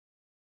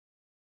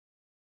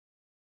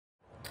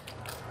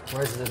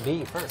Where's the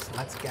B first?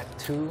 Let's get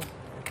two.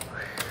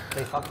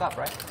 They fucked up,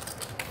 right?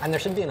 And there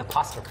should be an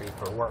apostrophe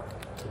for were.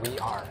 We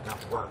are, not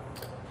were.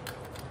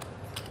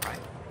 Right?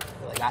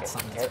 Like that's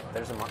something.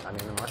 There's a mark. I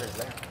mean, the marker's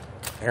there.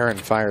 Aaron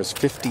fires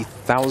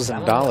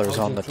 $50,000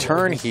 on the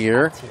turn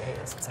here.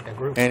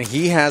 And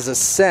he has a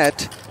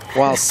set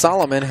while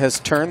Salomon has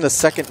turned the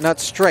second nut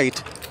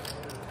straight.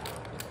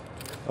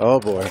 Oh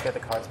boy. Let's get the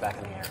cards back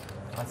in the air.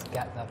 Let's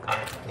get the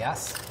cards.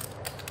 Yes.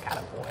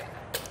 Attaboy.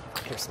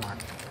 You're smart.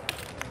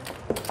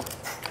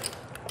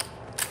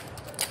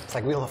 It's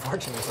like Wheel of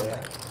Fortune or something.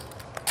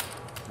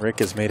 Rick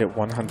has made it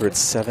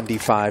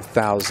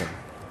 175,000.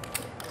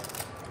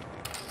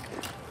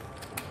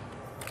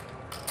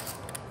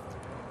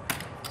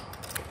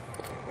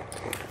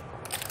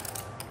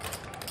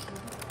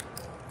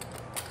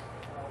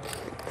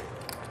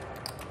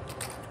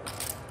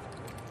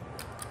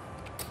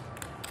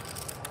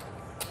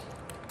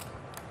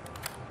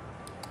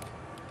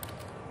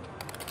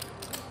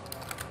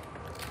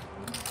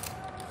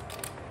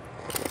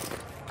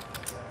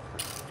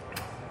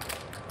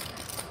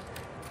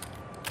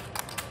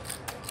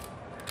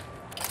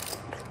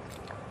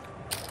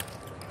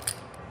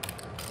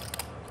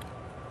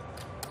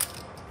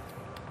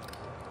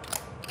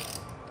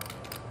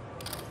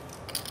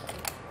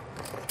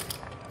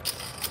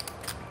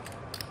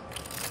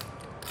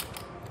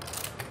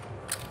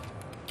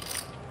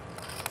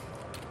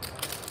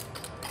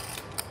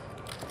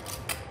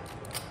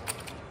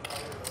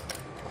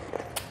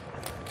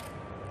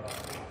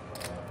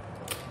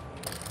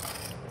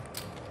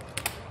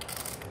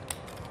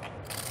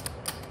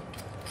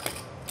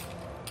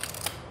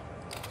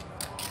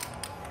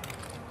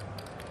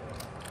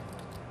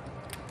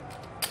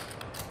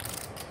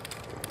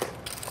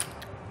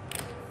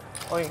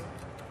 All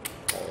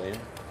in.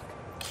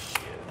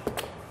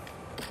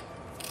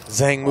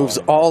 Zang moves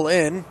all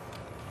in.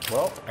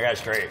 Well, I got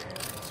straight.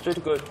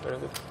 Straight good. Very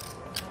good.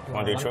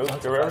 Want to do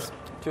two rivers?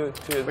 Two.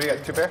 What do you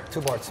got? Two pair?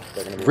 Two boards.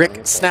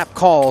 Rick snap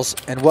calls,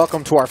 and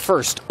welcome to our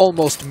first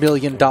almost $1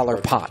 million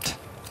pot.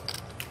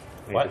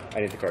 What?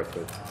 I need the cards,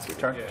 but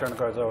Turn the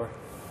cards over.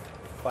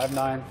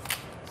 5-9,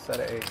 set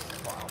of 8.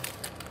 Wow.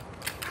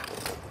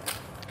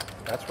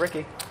 That's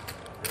Ricky.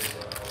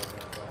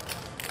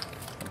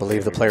 I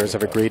believe the players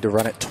have agreed to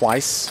run it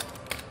twice.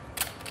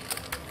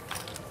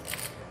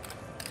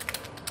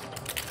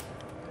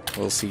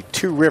 We'll see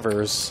two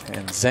rivers,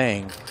 and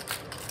Zang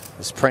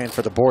is praying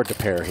for the board to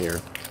pair here.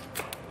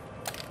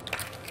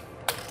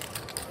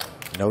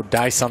 No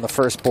dice on the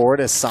first board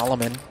as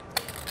Salomon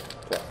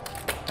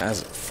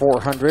has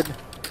 400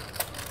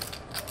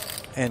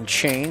 and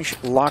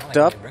change locked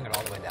up. Bring it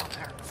all the way down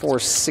there.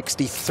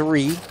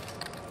 463.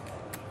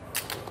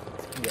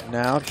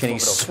 Now can he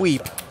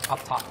sweep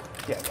Up top.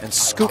 and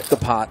scoop the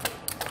pot?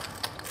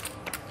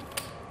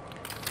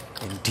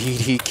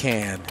 Indeed he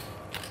can.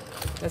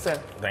 That's it.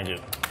 Thank you.